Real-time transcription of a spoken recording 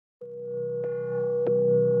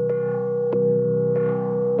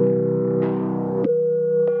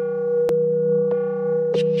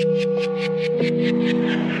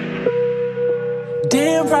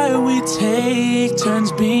right, we take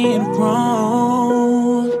turns being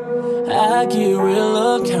wrong. I get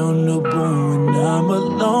real accountable when I'm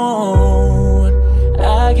alone.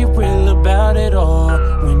 I get real about it all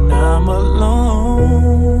when I'm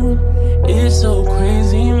alone. It's so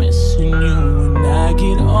crazy missing you when I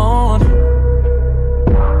get on.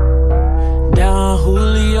 Down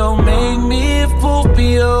Julio, make me a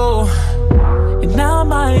Fulvio. And I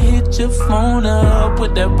might hit your phone up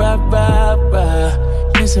with that rah.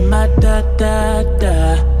 Missing my da.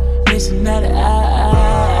 Missing that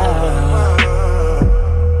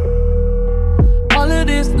All of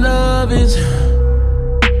this love is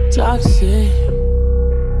toxic.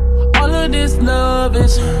 All of this love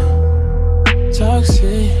is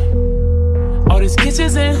toxic. All these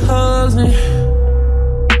kisses and hugs and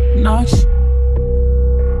knocks.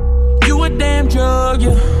 You a damn drug,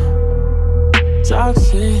 you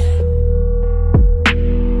toxic.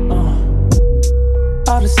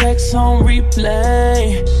 All the sex on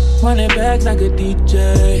replay, run it back like a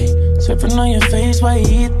DJ. Surfing on your face while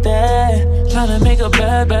you eat that. Tryna make a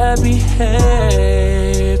bad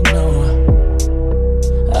behave. No,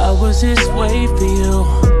 I was this way for you.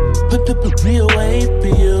 Put me away for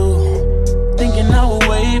you. Thinking I would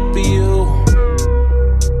wait for you.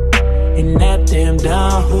 And that damn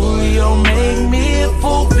Don Julio make me a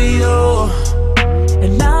Fulvio.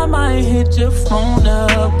 And I might hit your phone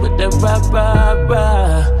up with that rah.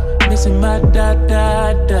 Missing my da.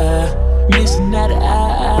 Missing that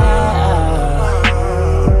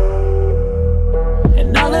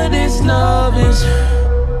And all of this love is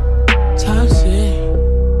toxic.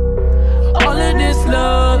 All of this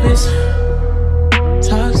love is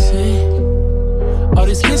toxic. All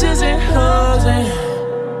these kisses and hugs and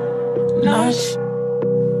knocks.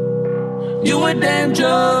 You a damn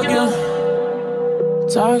drug, you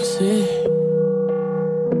toxic.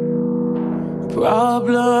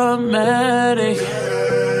 Problematic.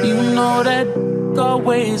 You know that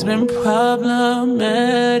always been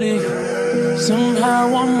problematic.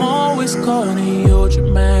 Somehow I'm always caught in your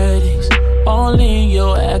dramatics, all in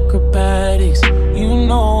your acrobatics. You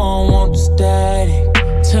know I want static.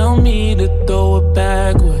 Tell me to throw it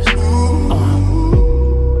backwards.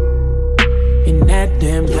 And that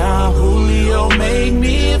damn Don Julio made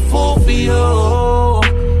me a Fulvio.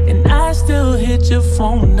 And I still hit your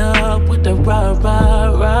phone up with the rah.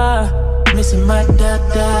 Missing my da.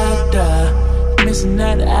 Missing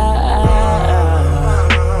that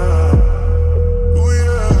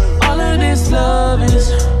All of this love is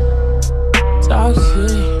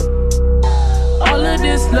toxic. All of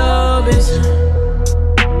this love is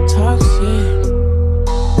toxic.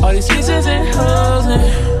 All these kisses and hugs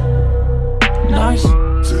and knocks.